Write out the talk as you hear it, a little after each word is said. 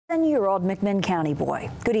10-year-old McMinn County boy.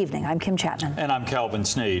 Good evening. I'm Kim Chapman. And I'm Calvin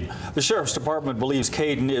Sneed. The Sheriff's Department believes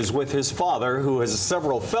Caden is with his father, who has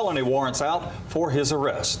several felony warrants out for his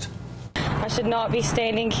arrest. I should not be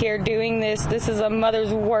standing here doing this. This is a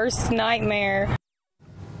mother's worst nightmare.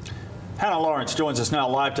 Hannah Lawrence joins us now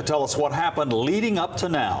live to tell us what happened leading up to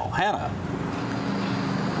now. Hannah.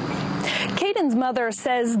 Caden's mother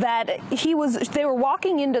says that they were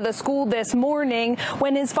walking into the school this morning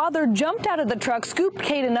when his father jumped out of the truck, scooped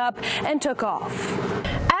Caden up, and took off.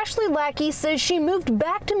 Ashley Lackey says she moved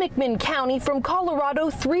back to McMinn County from Colorado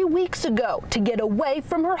 3 weeks ago to get away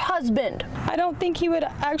from her husband. I don't think he would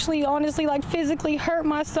actually, honestly, physically hurt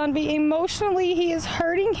my son, but emotionally he is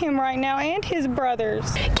hurting him right now and his brothers.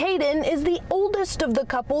 Caden is the oldest of the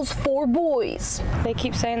couple's 4 boys. They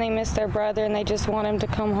keep saying they miss their brother and they just want him to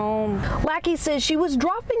come home. Lackey says she was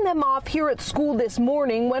dropping them off here at school this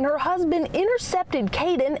morning when her husband intercepted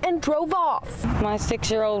Caden and drove off. My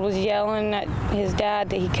 6-year-old was yelling at his dad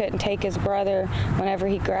that he couldn't take his brother whenever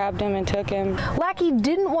he grabbed him and took him. Lackey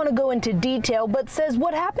didn't want to go into detail, but says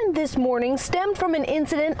what happened this morning stemmed from an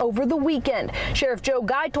incident over the weekend. Sheriff Joe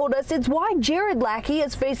Guy told us it's why Jared Lackey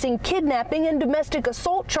is facing kidnapping and domestic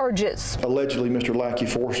assault charges. Allegedly, Mr. Lackey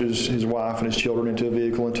forces his wife and his children into a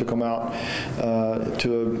vehicle and took them out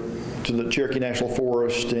to the Cherokee National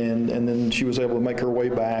Forest, and then she was able to make her way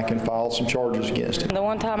back and file some charges against him. The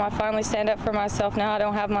one time I finally stand up for myself, now I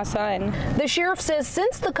don't have my son. The sheriff says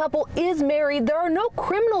since the couple is married, there are no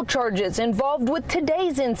criminal charges involved with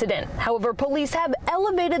today's incident. However, police have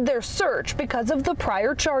elevated their search because of the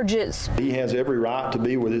prior charges. He has every right to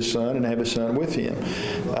be with his son and have his son with him.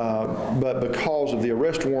 But because of the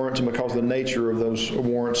arrest warrants and because of the nature of those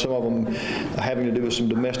warrants, some of them having to do with some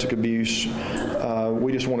domestic abuse,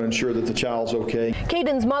 we just want to ensure that the child's okay.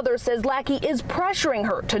 Caden's mother says Lackey is pressuring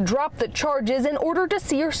her to drop the charges in order to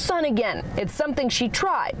see her son again. It's something she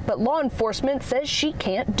tried, but law enforcement says she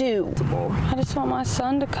can't do. I just want my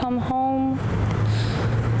son to come home.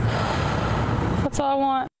 That's all I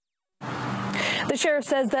want. The sheriff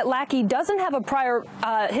says that Lackey doesn't have a prior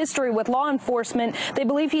history with law enforcement. They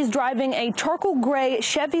believe he's driving a charcoal gray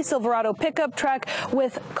Chevy Silverado pickup truck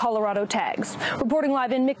with Colorado tags. Reporting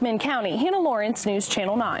live in McMinn County, Hannah Lawrence, News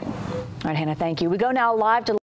Channel 9. All right, Hannah, thank you. We go now live to